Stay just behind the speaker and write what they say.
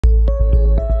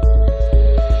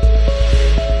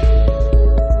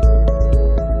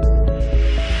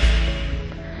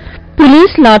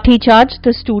Police lathicharged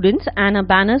the students and a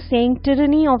banner saying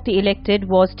 "Tyranny of the Elected"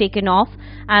 was taken off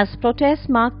as protests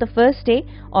marked the first day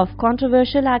of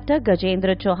controversial actor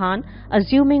Gajendra Chauhan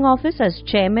assuming office as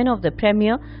chairman of the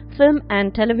premier Film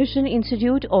and Television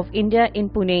Institute of India in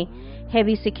Pune.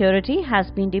 Heavy security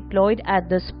has been deployed at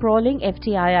the sprawling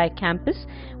FTII campus,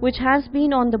 which has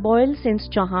been on the boil since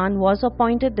Chauhan was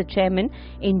appointed the chairman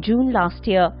in June last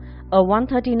year. A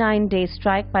 139-day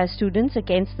strike by students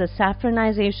against the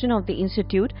saffronization of the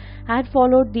institute had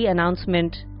followed the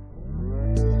announcement.